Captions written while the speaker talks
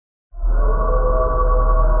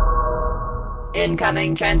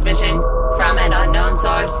Incoming transmission from an unknown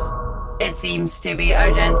source. It seems to be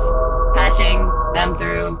urgent. Patching them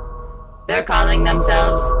through. They're calling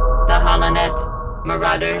themselves the HoloNet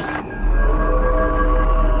Marauders.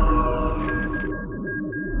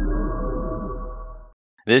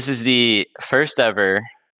 This is the first ever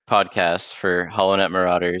podcast for HoloNet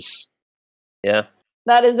Marauders. Yeah.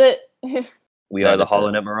 That is it. We are the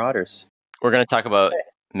HoloNet Marauders. We're going to talk about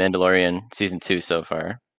Mandalorian Season 2 so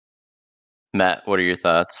far. Matt, what are your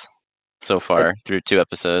thoughts so far through 2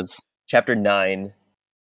 episodes? Chapter 9,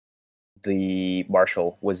 The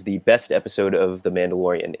Marshal, was the best episode of The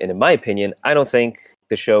Mandalorian. And in my opinion, I don't think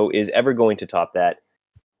the show is ever going to top that.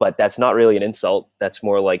 But that's not really an insult. That's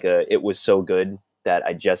more like it was so good that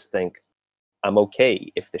I just think I'm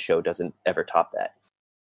okay if the show doesn't ever top that.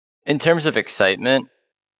 In terms of excitement,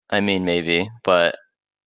 I mean, maybe. But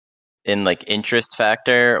in like interest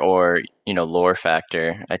factor or, lore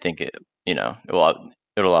factor, I think it'll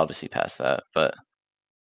obviously pass that. But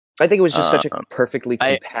I think it was just such a perfectly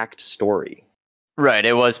compact story. Right.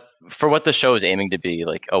 It was, for what the show is aiming to be,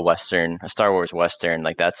 like a Star Wars Western,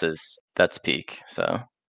 like that's peak. So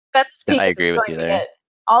that's peak. I agree with you there.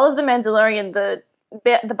 All of the Mandalorian,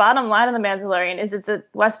 the bottom line of the Mandalorian is it's a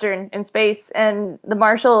Western in space, and the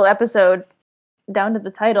Marshall episode, down to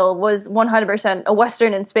the title, was 100% a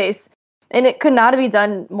Western in space. And it could not be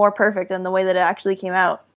done more perfect than the way that it actually came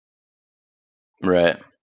out. Right.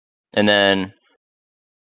 And then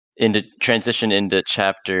transition into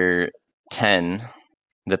chapter 10,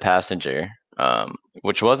 The Passenger,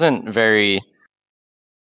 which wasn't very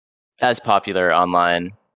as popular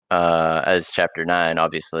online as chapter 9,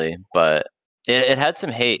 obviously, but it had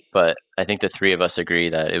some hate, but I think the three of us agree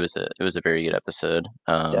that it was a very good episode.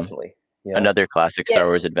 Definitely. Yeah. Another classic Star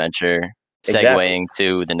Wars adventure, segueing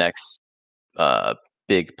to the next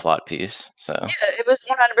big plot piece. So yeah, it was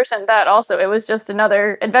 100% that. Also, it was just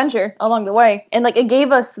another adventure along the way, and like it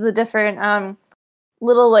gave us the different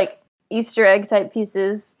little like Easter egg type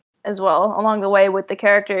pieces as well along the way with the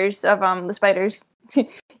characters of the spiders.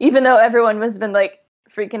 Even though everyone has been like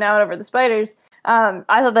freaking out over the spiders, I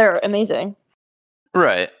thought they were amazing.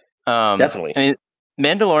 Right. Definitely. I mean,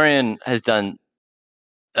 Mandalorian has done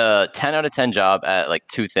a 10 out of 10 job at like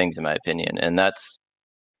 2 things in my opinion, and that's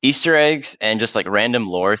Easter eggs and just like random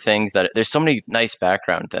lore things. That there's so many nice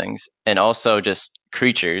background things, and also just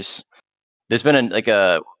creatures. There's been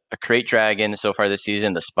a crate dragon so far this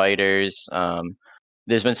season, the spiders.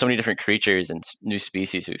 There's been so many different creatures and new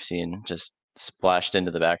species we've seen just splashed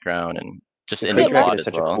into the background, and just in the plot is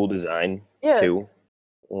such a cool design too.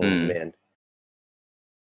 Oh man.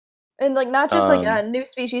 And like not just like new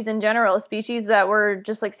species in general, species that were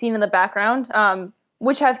just like seen in the background,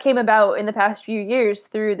 which have came about in the past few years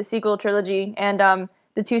through the sequel trilogy and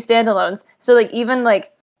the 2 standalones. So like even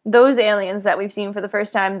like those aliens that we've seen for the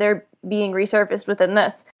first time, they're being resurfaced within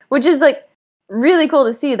this, which is like really cool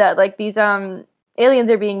to see that like these aliens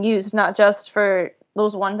are being used not just for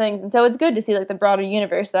those one things. And so it's good to see like the broader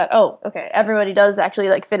universe that everybody does actually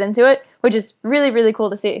like fit into it, which is really, really cool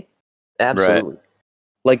to see. Absolutely. Right.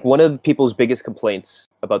 Like one of people's biggest complaints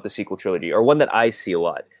about the sequel trilogy, or one that I see a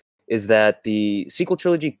lot, is that the sequel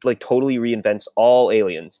trilogy like totally reinvents all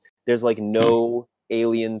aliens. There's like no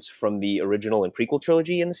aliens from the original and prequel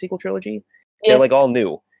trilogy in the sequel trilogy. Yeah. They're like all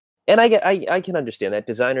new. And I can understand that.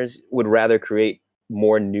 Designers would rather create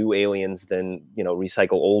more new aliens than,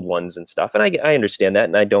 recycle old ones and stuff. And I understand that,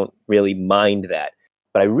 and I don't really mind that.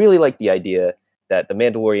 But I really like the idea that The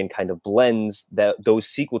Mandalorian kind of blends those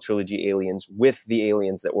sequel trilogy aliens with the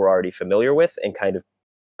aliens that we're already familiar with, and kind of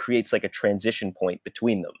creates like a transition point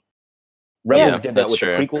between them. Rebels did that with the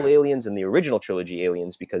prequel aliens and the original trilogy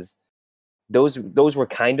aliens, because those were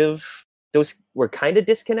kind of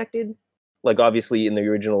disconnected. Like obviously in the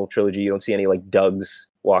original trilogy, you don't see any like Dougs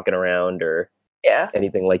walking around or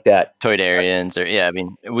anything like that. Toydarians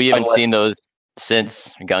we haven't seen those since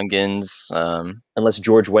Gungans. Unless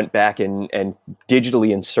George went back and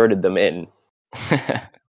digitally inserted them in.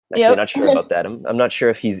 Actually, not sure about that. I'm not sure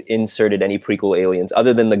if he's inserted any prequel aliens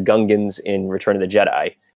other than the Gungans in Return of the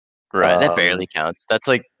Jedi. Right, that barely counts. That's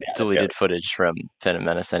like deleted footage from Phantom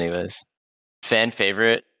Menace anyways. Fan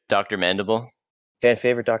favorite, Dr. Mandible? Fan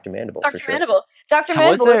favorite, Dr. Mandible, for sure. Dr.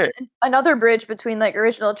 Mandible is another bridge between like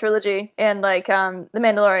original trilogy and like the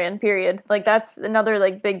Mandalorian period. Like that's another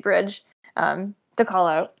like big bridge to call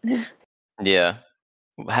out. Yeah.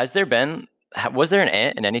 Was there an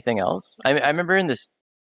ant in anything else? I remember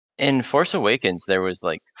in Force Awakens there was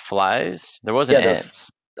like flies. There wasn't ants.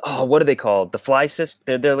 What are they called? The fly sisters?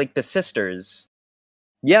 They're like the sisters.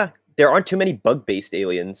 Yeah, there aren't too many bug-based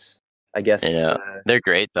aliens, I guess. Yeah, they're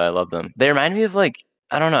great though. I love them. They remind me of like,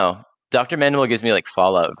 I don't know. Dr. Manuel gives me like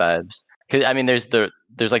Fallout vibes. Cause I mean, there's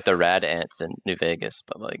like the rad ants in New Vegas,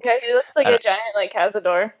 but like Yeah, he looks like I a don't, giant like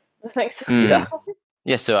cazador. Thanks. Yeah.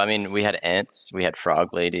 yeah. So I mean, we had ants, we had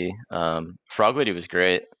Frog Lady. Frog Lady was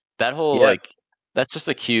great. That whole Yeah. like that's just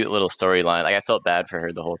a cute little storyline. Like I felt bad for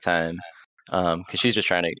her the whole time, because she's just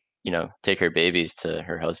trying to take her babies to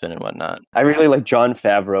her husband and whatnot. I really like Jon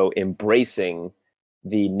Favreau embracing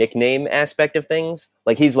the nickname aspect of things.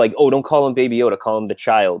 Like he's like, oh, don't call him Baby Yoda, call him the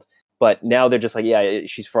child. But now they're just like, yeah,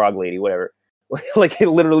 she's Frog Lady, whatever. Like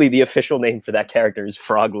literally, the official name for that character is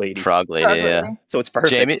Frog Lady. Frog Lady, Frog yeah. Lady. So it's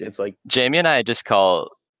perfect. Jamie, It's like, Jamie and I just call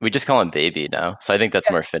him Baby now, so I think that's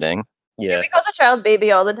more fitting. Yeah, yeah, we call the child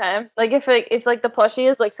baby all the time. Like if the plushie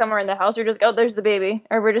is like somewhere in the house, we're just oh, there's the baby,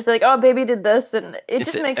 or we're just like, oh, baby did this, and it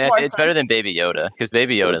just makes more sense. It's better than Baby Yoda, because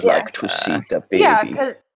Baby Yoda's like like to see the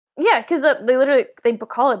baby. Yeah, because they literally they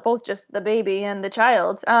call it both just the baby and the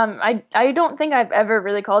child. I don't think I've ever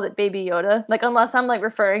really called it Baby Yoda, like unless I'm like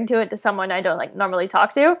referring to it to someone I don't like normally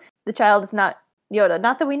talk to. The child is not Yoda,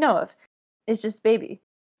 not that we know of. It's just baby.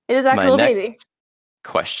 It is actual My baby. next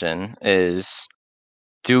question is,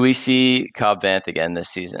 do we see Cobb Vanth again this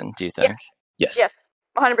season, do you think? Yes.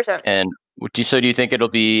 100%. And do you think it'll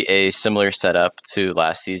be a similar setup to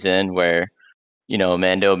last season where,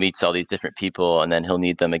 Mando meets all these different people and then he'll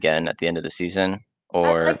need them again at the end of the season?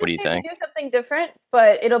 Or I'd like what do to you see him think? do something different,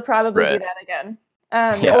 but it'll probably be Right. that again.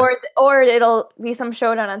 Yeah. Or it'll be some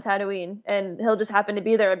showdown on Tatooine, and he'll just happen to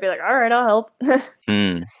be there. I'd be like, all right, I'll help.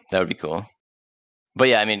 That would be cool. But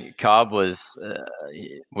yeah, I mean, Cobb was.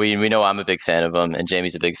 We know I'm a big fan of him, and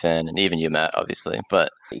Jamie's a big fan, and even you, Matt, obviously.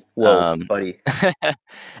 But Whoa, buddy.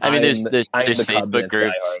 I mean, there's I'm the Cobb Facebook Vanth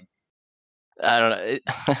groups. diehard. I don't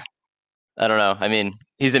know. I don't know. I mean,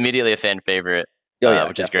 he's immediately a fan favorite, Oh yeah,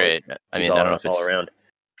 which definitely. is great. I He's mean, I don't know if all it's around.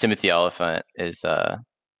 Timothy Oliphant is a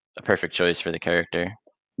perfect choice for the character.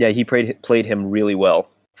 Yeah, he played him really well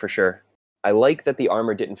for sure. I like that the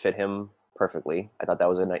armor didn't fit him perfectly. I thought that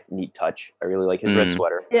was a neat touch. I really like his red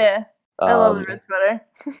sweater. Yeah, I love the red sweater.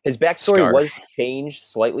 His backstory Scarf. was changed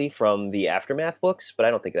slightly from the Aftermath books, but I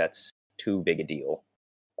don't think that's too big a deal.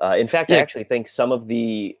 In fact, I actually think some of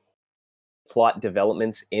the plot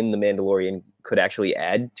developments in The Mandalorian could actually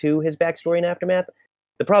add to his backstory in Aftermath.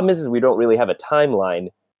 The problem is we don't really have a timeline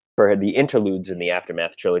for the interludes in the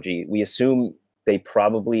Aftermath trilogy. We assume they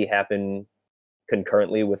probably happen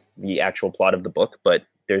concurrently with the actual plot of the book, but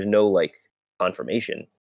there's no like confirmation.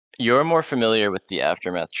 You're more familiar with the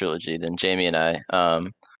Aftermath trilogy than Jamie and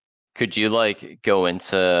I. Could you like go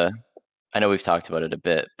into? I know we've talked about it a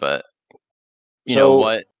bit, but you know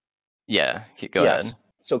what? Yeah, go ahead.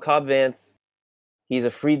 So Cobb Vanth, he's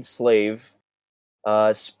a freed slave.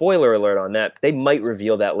 Spoiler alert on that. They might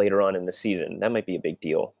reveal that later on in the season. That might be a big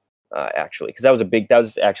deal, actually, because that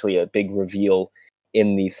was actually a big reveal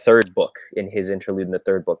in the third book. In his interlude in the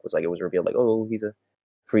third book, was like it was revealed like, oh, he's a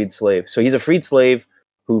freed slave. So he's a freed slave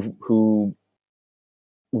who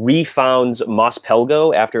refounds Mos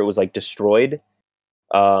Pelgo after it was like destroyed,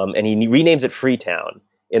 and he renames it Freetown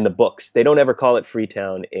in the books. They don't ever call it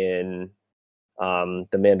Freetown in The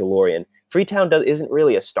Mandalorian. Freetown isn't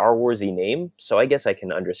really a Star Warsy name, so I guess I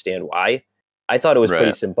can understand why. I thought it was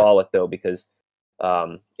pretty symbolic though, because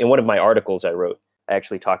in one of my articles I wrote, I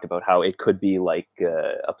actually talked about how it could be like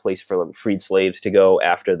a place for freed slaves to go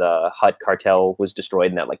after the Hutt cartel was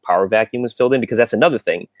destroyed and that like power vacuum was filled in, because that's another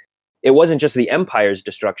thing. It wasn't just the Empire's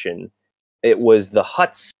destruction, it was the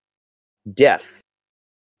Hutt's death,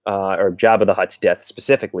 or Jabba the Hutt's death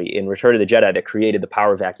specifically in Return of the Jedi, that created the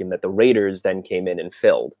power vacuum that the Raiders then came in and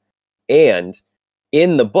filled. And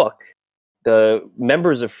in the book, the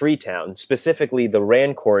members of Freetown, specifically the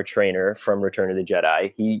Rancor trainer from Return of the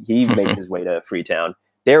Jedi, he makes his way to Freetown.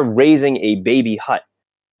 They're raising a baby Hutt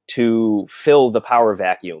to fill the power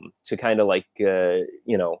vacuum, to kind of like,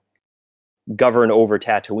 govern over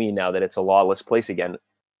Tatooine now that it's a lawless place again.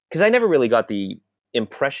 Because I never really got the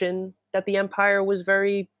impression that the Empire was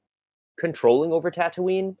very controlling over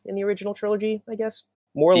Tatooine in the original trilogy, I guess.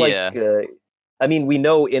 More like, I mean, we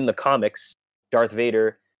know in the comics, Darth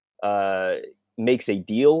Vader makes a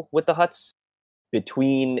deal with the Hutts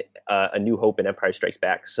between A New Hope and Empire Strikes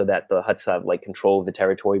Back, so that the Hutts have like control of the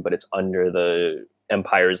territory, but it's under the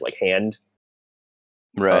Empire's like hand.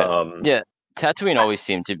 Right. Yeah. Tatooine always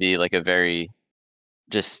seemed to be like a very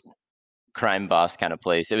just crime boss kind of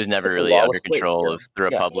place. It was never really under control of the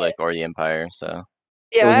Republic or the Empire. So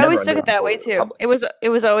yeah, I always took it that way too. It was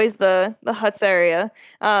always the Hutts area.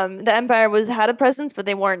 The Empire had a presence, but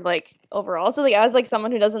they weren't like overall. So like as like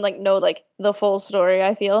someone who doesn't like know like the full story,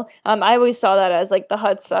 I feel I always saw that as like the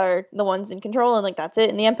Hutts are the ones in control and like that's it,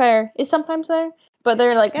 and the Empire is sometimes there. But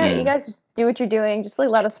they're like, hey, you guys just do what you're doing. Just like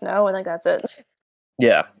let us know, and like that's it.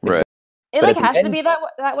 Yeah, Right. It But like at the has to end- be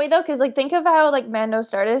that way though, because like think of how like Mando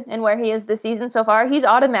started and where he is this season so far. He's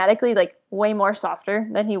automatically like way more softer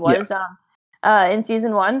than he was in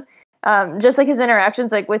season 1. Just like his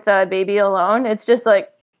interactions like with Baby alone, it's just like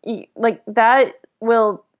that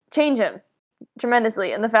will change him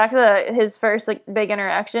tremendously. And the fact that his first like big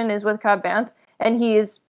interaction is with Cobb Vanth, and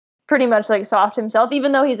he's pretty much like soft himself,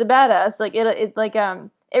 even though he's a badass. Like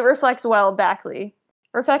it reflects well back to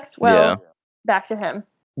him.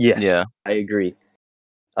 Yes, Yeah. I agree.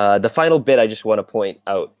 The final bit I just want to point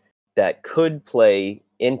out that could play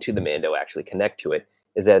into the Mando, actually connect to it,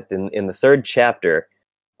 is that in the 3rd chapter,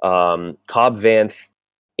 Cobb Vanth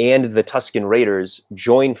and the Tusken Raiders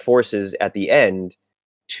join forces at the end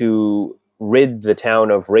to rid the town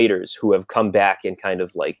of raiders who have come back and kind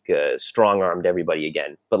of like strong-armed everybody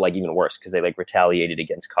again, but like even worse because they like retaliated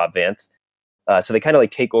against Cobb Vanth. So they kind of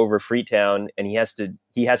like take over Freetown, and he has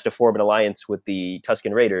to form an alliance with the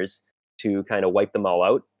Tusken Raiders to kind of wipe them all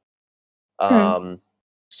out.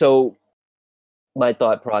 So my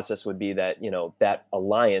thought process would be that, that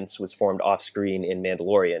alliance was formed off screen in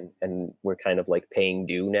Mandalorian, and we're kind of like paying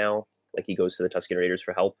due now. Like he goes to the Tusken Raiders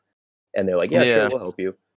for help, and they're like, yeah, sure, we'll help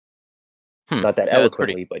you. Not that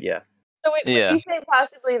eloquently, but yeah. So would you say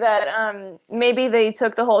possibly that maybe they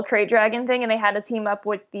took the whole Krayt Dragon thing and they had to team up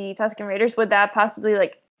with the Tusken Raiders? Would that possibly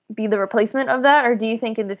like be the replacement of that, or do you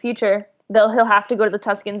think in the future he'll have to go to the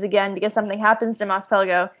Tuskens again because something happens to Mos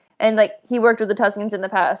Pelgo, and like he worked with the Tuskens in the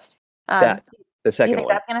past? The second you think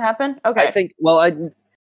one. That's gonna happen? Okay.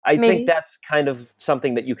 I think that's kind of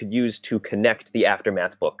something that you could use to connect the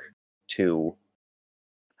Aftermath book to.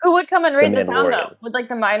 Who would come and raid the town though? Would like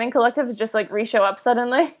the mining collectives just like re-show up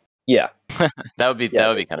suddenly? Yeah. that would be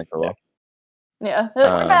kind of cool. Yeah.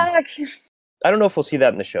 We're back. I don't know if we'll see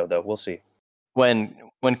that in the show though. We'll see. When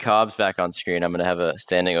Cobb's back on screen, I'm gonna have a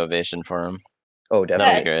standing ovation for him. Oh,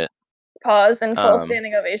 definitely. That'd be great. Pause and full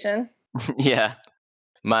standing ovation. Yeah.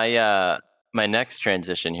 My next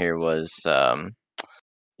transition here was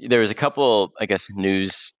there was a couple, I guess,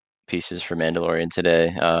 news pieces for Mandalorian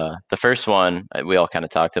today. The first one we all kind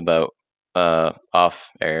of talked about off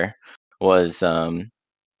air was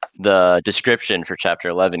the description for Chapter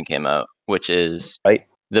 11 came out, which is right.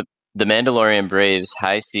 The Mandalorian braves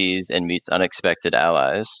high seas and meets unexpected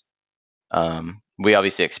allies. We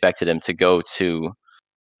obviously expected him to go to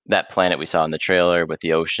that planet we saw in the trailer with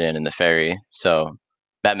the ocean and the ferry, so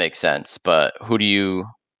that makes sense. But who do you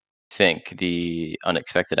think the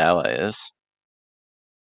unexpected ally is?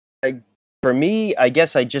 For me, I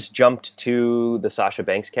guess I just jumped to the Sasha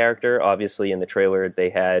Banks character. Obviously, in the trailer, they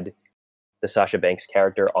had the Sasha Banks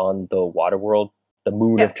character on the Waterworld, the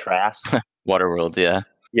moon of Trask. Waterworld, yeah.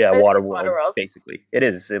 Yeah, Waterworld, basically. It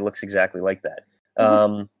is. It looks exactly like that.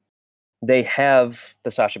 They have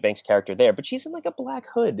the Sasha Banks character there, but she's in like a black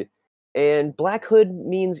hood. And black hood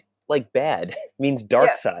means like bad, means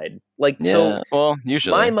dark side. So well,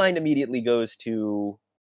 usually. My mind immediately goes to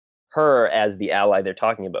her as the ally they're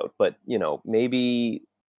talking about. But, maybe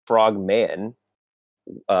Frog Man,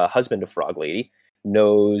 husband of Frog Lady,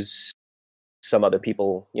 knows some other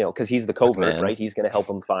people, because he's the covert, right? He's going to help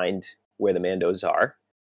him find where the Mandos are.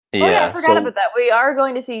 Yeah. Oh yeah, I forgot about that. We are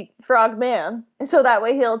going to see Frog Man, so that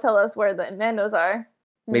way he'll tell us where the Mandos are.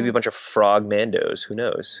 Maybe a bunch of Frog Mandos. Who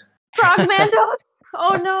knows? Frog Mandos?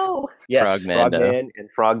 Oh no! Yes, Frog Man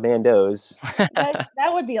and Frog Mandos. that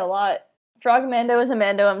would be a lot. Frog Mando is a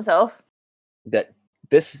Mando himself.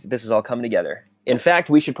 This is all coming together. In fact,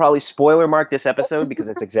 we should probably spoiler mark this episode because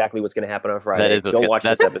that's exactly what's going to happen on Friday. Don't watch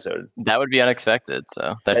this episode. That would be unexpected.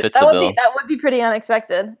 So that fits the bill. That would be pretty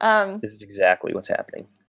unexpected. This is exactly what's happening.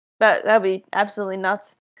 That would be absolutely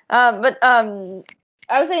nuts. But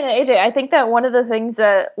I was saying to AJ, I think that one of the things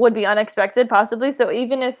that would be unexpected, possibly. So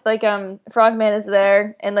even if like Frogman is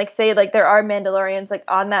there, and like say like there are Mandalorians like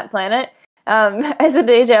on that planet, as a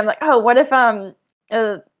AJ, I'm like, oh, what if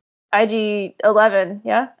IG-11,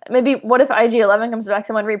 yeah? Maybe what if IG-11 comes back,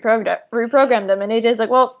 someone reprogrammed him, and AJ's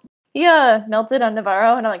like, well, he melted on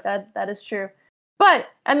Navarro, and I'm like, that is true. But,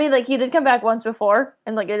 I mean, like, he did come back once before,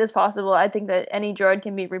 and, like, it is possible. I think that any droid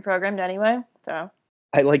can be reprogrammed anyway, so.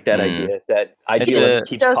 I like that idea, that IG-11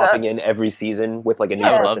 keeps popping in every season with, like, a new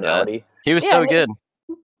personality. He was so good.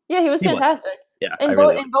 Yeah, he was fantastic. Yeah, in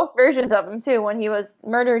both versions of him, too, when he was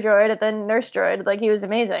Murder Droid and then Nurse Droid, like, he was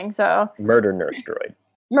amazing, so. Murder Nurse Droid.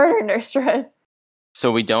 Murder Nurse Droid.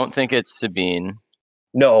 So we don't think it's Sabine.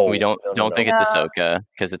 No. We don't think it's Ahsoka,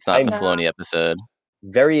 because it's not the Filoni episode.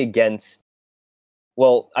 Very against...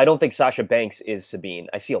 Well, I don't think Sasha Banks is Sabine.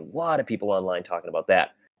 I see a lot of people online talking about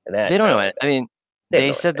that. And that they don't know it. I mean,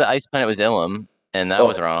 they said the ice planet was Ilum. and that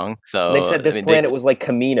was wrong. So And they said this planet was like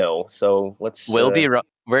Camino, so let's.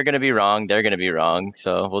 We're gonna be wrong. They're gonna be wrong.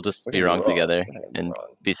 So we'll just be wrong together and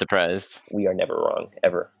be surprised. We are never wrong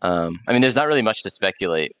ever. I mean, there's not really much to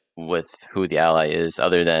speculate with who the ally is,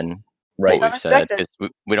 other than Right. what we've said, because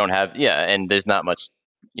we don't have and there's not much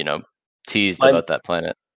teased about that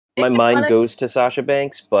planet. My mind goes to Sasha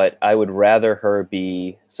Banks, but I would rather her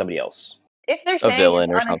be somebody else. If they're saying a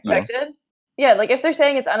villain it's or unexpected, something. yeah, like if they're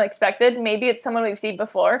saying it's unexpected, maybe it's someone we've seen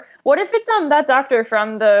before. What if it's that doctor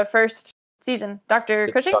from the first season, Dr.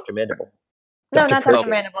 Cushing? Dr. Mandible. No, not Dr.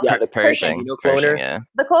 Mandible. Yeah, the Pershing. cloner. Yeah.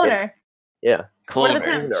 The cloner. Yeah.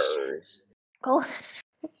 Cloners.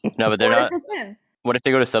 No, but they're not. What if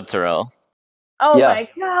they go to Subterrell? Oh my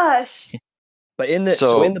gosh! But in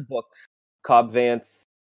the book, Cobb Vanth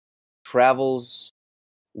travels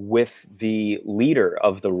with the leader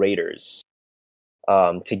of the Raiders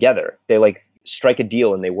together. They like strike a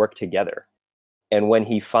deal and they work together. And when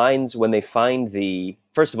they find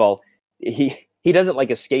first of all, he doesn't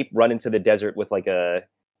like escape, run into the desert with like a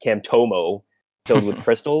Camtono filled with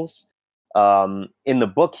crystals. In the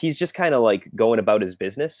book, he's just kind of like going about his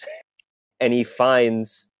business, and he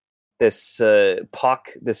finds this acid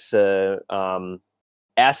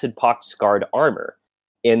pock scarred armor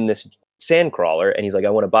in this sand crawler, and he's like, I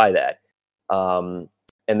want to buy that. And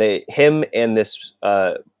him and this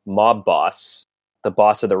mob boss, the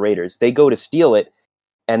boss of the Raiders, they go to steal it,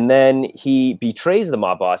 and then he betrays the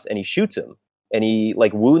mob boss and he shoots him, and he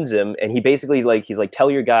like wounds him, and he basically he's like, tell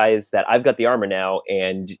your guys that I've got the armor now,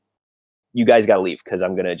 and you guys got to leave because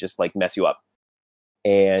I'm gonna just like mess you up.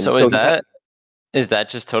 And so is that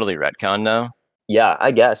just totally retcon now? Yeah,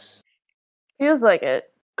 I guess. Feels like it.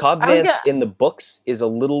 Cobb Vanth in the books is a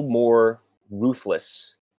little more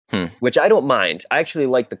ruthless, which I don't mind. I actually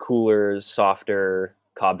like the cooler, softer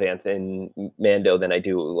Cobb Vanth in Mando than I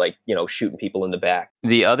do like, shooting people in the back.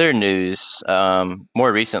 The other news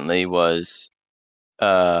more recently was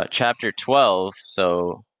chapter 12,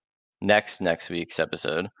 so next week's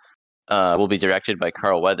episode will be directed by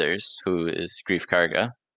Carl Weathers, who is Grief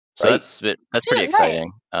Karga. So that's pretty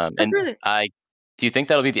exciting. Nice. And really... do you think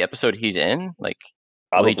that'll be the episode he's in? Like,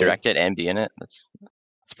 will he direct it and be in it? That's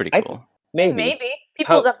pretty cool. Maybe.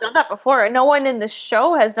 People have done that before. No one in the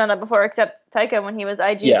show has done that before except Taika when he was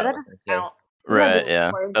IG, but that doesn't count. Right,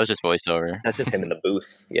 yeah. That was just voiceover. That's just him in the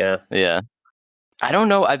booth. Yeah. Yeah. I don't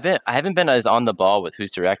know. I haven't been as on the ball with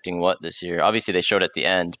who's directing what this year. Obviously they showed at the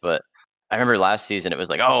end, but I remember last season it was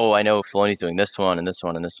like, oh, I know Filoni's doing this one and this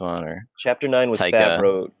one and this one. Or Chapter 9 was Taika.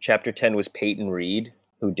 Favreau. Chapter 10 was Peyton Reed,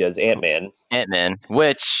 who does Ant-Man.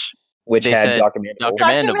 Which had Dr.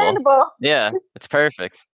 Mandible. Yeah, it's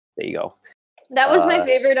perfect. There you go. That was my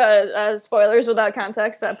favorite spoilers without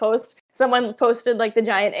context post. Someone posted like the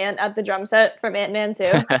giant ant at the drum set from Ant-Man 2.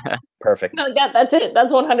 Perfect. No, yeah, that's it.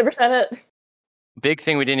 That's 100% it. Big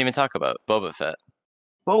thing we didn't even talk about, Boba Fett.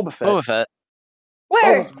 Boba Fett.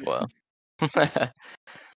 Where? Well.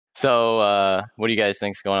 So, what do you guys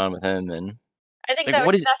think's going on with him? And I think that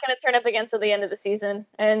he's not going to turn up again till the end of the season,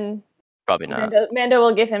 and probably not. Mando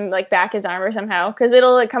will give him like back his armor somehow, because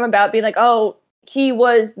it'll like come about being like, oh, he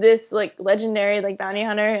was this like legendary like bounty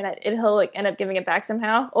hunter, and he'll like end up giving it back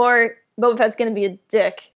somehow, or Boba Fett's going to be a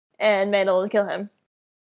dick, and Mando will kill him.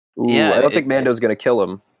 Ooh, yeah, I don't think Mando's going to kill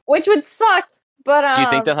him, which would suck. But do you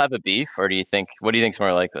think they'll have a beef, or what do you think's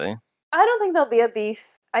more likely? I don't think there'll be a beef.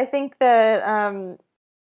 I think that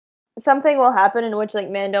something will happen in which like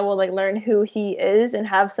Mando will like learn who he is and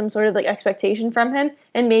have some sort of like expectation from him,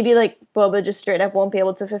 and maybe like Boba just straight up won't be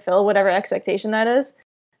able to fulfill whatever expectation that is,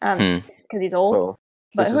 because he's old. Well,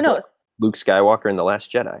 but who knows? Like Luke Skywalker in The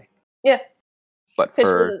Last Jedi. Yeah. But pitch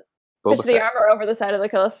the armor over the side of the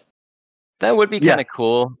cliff. That would be kind of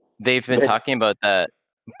cool. They've been talking about that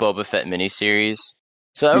Boba Fett miniseries.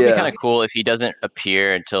 So that would be kind of cool if he doesn't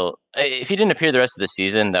appear until... If he didn't appear the rest of the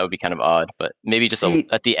season, that would be kind of odd. But maybe just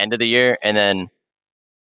at the end of the year. And then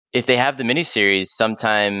if they have the miniseries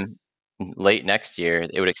sometime late next year,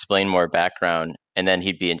 it would explain more background. And then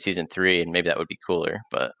he'd be in season 3, and maybe that would be cooler.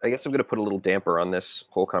 But I guess I'm going to put a little damper on this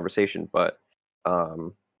whole conversation. But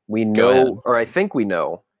we know, or I think we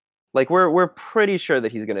know, like we're pretty sure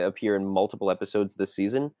that he's going to appear in multiple episodes this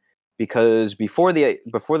season. Because before the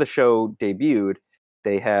show debuted,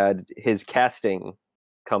 they had his casting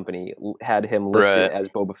company had him listed as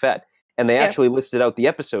Boba Fett, and they actually listed out the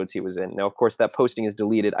episodes he was in. Now, of course, that posting is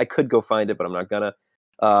deleted. I could go find it, but I'm not gonna.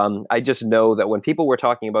 I just know that when people were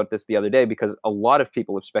talking about this the other day, because a lot of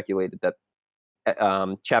people have speculated that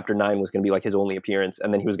Chapter 9 was going to be like his only appearance,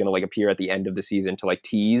 and then he was going to like appear at the end of the season to like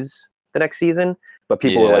tease the next season. But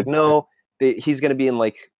people were like, no, he's going to be in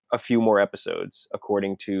like a few more episodes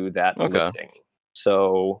according to that listing.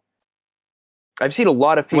 So I've seen a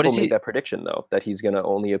lot of What people is he- make that prediction, though, that he's going to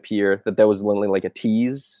only appear, that was only like a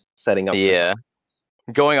tease setting up. Yeah.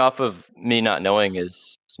 Going off of me not knowing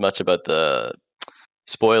as much about the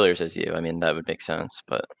spoilers as you, I mean, that would make sense.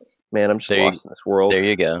 But Man, I'm just There you- lost in this world. there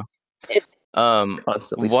you go.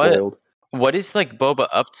 Constantly What spoiled. what is like Boba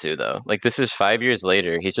up to though? Like this is 5 years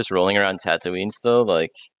later. He's just rolling around Tatooine still.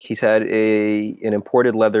 Like He's had an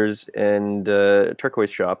imported leathers and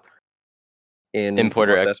turquoise shop in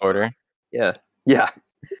importer Mos Espa. exporter. Yeah.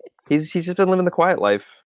 He's just been living the quiet life.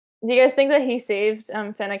 Do you guys think that he saved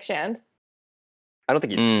Fennec Shand? I don't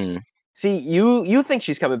think he's. Mm. See, you think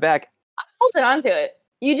she's coming back? I'm holding on to it.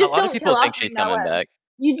 You A just lot don't of people kill think off she's Ming-Na coming Wen. back.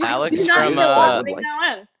 You just Alex do not from, kill off like- Ming-Na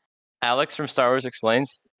Wen. Alex from Star Wars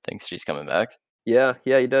Explains thinks she's coming back. Yeah,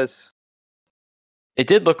 he does. It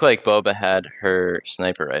did look like Boba had her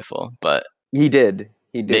sniper rifle, but He did.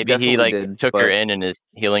 maybe he definitely like did, took her but in and is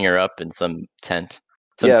healing her up in some tent,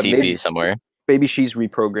 some Yeah, teepee maybe- somewhere. maybe she's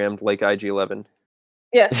reprogrammed like IG-11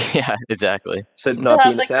 Yeah. Yeah, exactly. to not be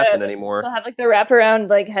have, an like, assassin a- anymore. They'll have like the wraparound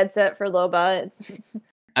like headset for Loba. It's-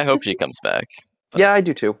 I hope she comes back. Yeah, I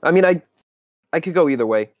do too. I mean, I could go either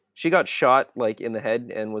way. She got shot like in the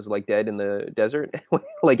head and was like dead in the desert,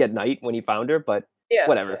 like at night when he found her. But yeah.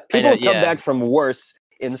 whatever. I People know, have come yeah. back from worse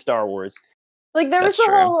in Star Wars. Like there was That's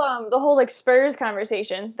true. the whole like Spurs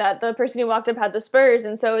conversation that the person who walked up had the Spurs,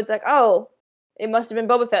 and so it's like, oh, it must have been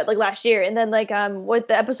Boba Fett like last year. And then like with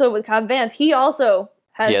the episode with Cobb Vanth, he also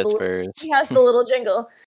has He has the spurs. he has the little jingle.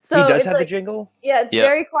 So He does it's have the like, jingle. yeah, it's Yep.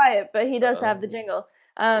 very quiet, but he does have the Oh. jingle.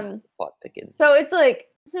 Plot thickens. So it's like,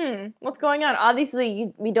 what's going on?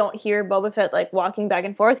 Obviously, we don't hear Boba Fett like walking back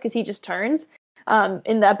and forth because he just turns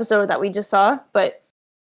in the episode that we just saw. But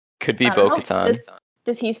Could be I don't know. Bo-Katan.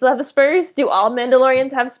 Does he still have the Spurs? Do all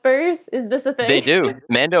Mandalorians have Spurs? Is this a thing? They do.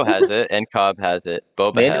 Mando has it, and Cobb has it.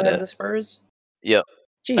 Boba Mando had has it. the Spurs. Yep.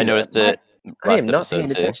 Jeez, I noticed it I last am not episode paying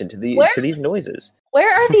too. attention to Where- these noises. Where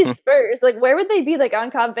are these Spurs? Like, where would they be like on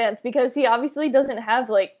Cobb Vanth? Because he obviously doesn't have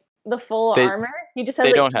like the full They- armor. He just has.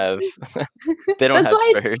 They like, don't have. They don't That's have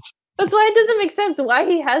why- spurs. That's why it doesn't make sense why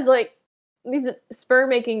he has like these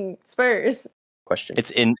spur-making Spurs. Question. It's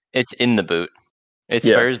in the boot. It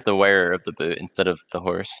Yeah. spurs the wearer of the boot instead of the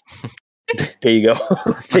horse. There you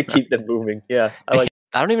go. To keep them moving. Yeah, I like.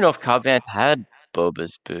 I don't even know if Cobb Vanth had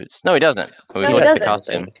Boba's boots. No, he doesn't. We've he looked at the doesn't.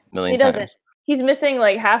 costume a million He doesn't. times. He's missing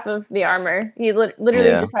like half of the armor. He literally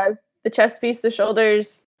Yeah. just has the chest piece, the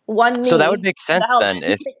shoulders, one knee. So that would make sense helmet.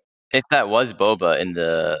 then if that was Boba in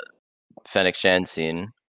the Fennec Shand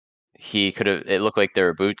scene. He could have. It looked like there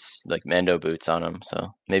were boots, like Mando boots on him. So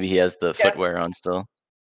maybe he has the Yeah. footwear on still.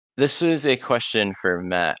 This is a question for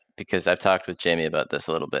Matt because I've talked with Jamie about this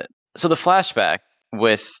a little bit. So the flashback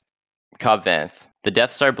with Cobb Vanth, the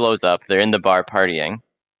Death Star blows up. They're in the bar partying.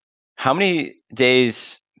 How many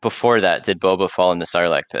days before that did Boba fall in the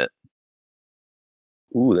Sarlacc pit?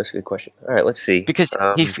 Ooh, that's a good question. All right, let's see. Because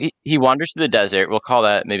he wanders through the desert. We'll call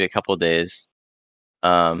that maybe a couple days.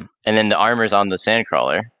 And then the armor's on the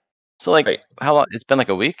Sandcrawler. So like, Right. how long? It's been like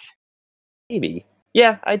a week. Maybe.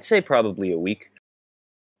 Yeah, I'd say probably a week.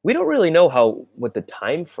 We don't really know what the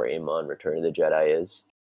time frame on Return of the Jedi is.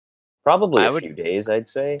 Probably I a would- few days, I'd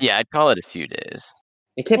say. Yeah, I'd call it a few days.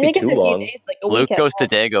 It can't I be think it's too a few long. days, like a Luke week at goes to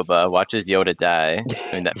most. Dagobah, watches Yoda die.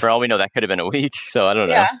 I mean, for all we know, that could have been a week. So I don't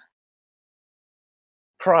know. Yeah.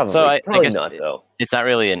 Probably. So I probably guess not though. It's not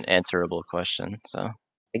really an answerable question. So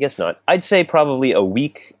I guess not. I'd say probably a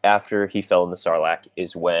week after he fell in the Sarlacc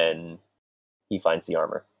is when he finds the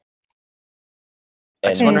armor. I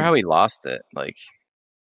just And wonder how he lost it. Like,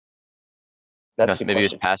 that's a because good maybe he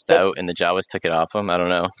was question. passed That's- out and the Jawas took it off him. I don't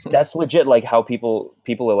know. That's legit. Like how people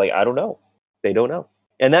are like, I don't know. They don't know.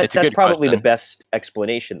 And It's a that's good probably the question. best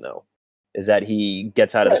explanation though, is that he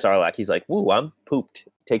gets out of the Sarlacc. He's like, "Woo, I'm pooped."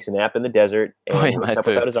 Takes a nap in the desert and Boy, am wakes I up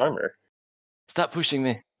without pooped. his armor. Stop pushing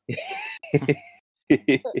me.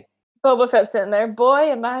 Boba Fett's in there.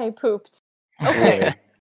 Boy, am I pooped. Okay.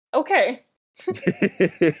 Okay.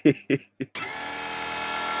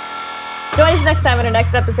 Join us next time in our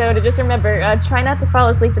next episode. And just remember, try not to fall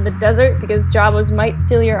asleep in the desert because Jawas might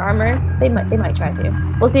steal your armor. They might try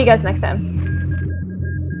to. We'll see you guys next time.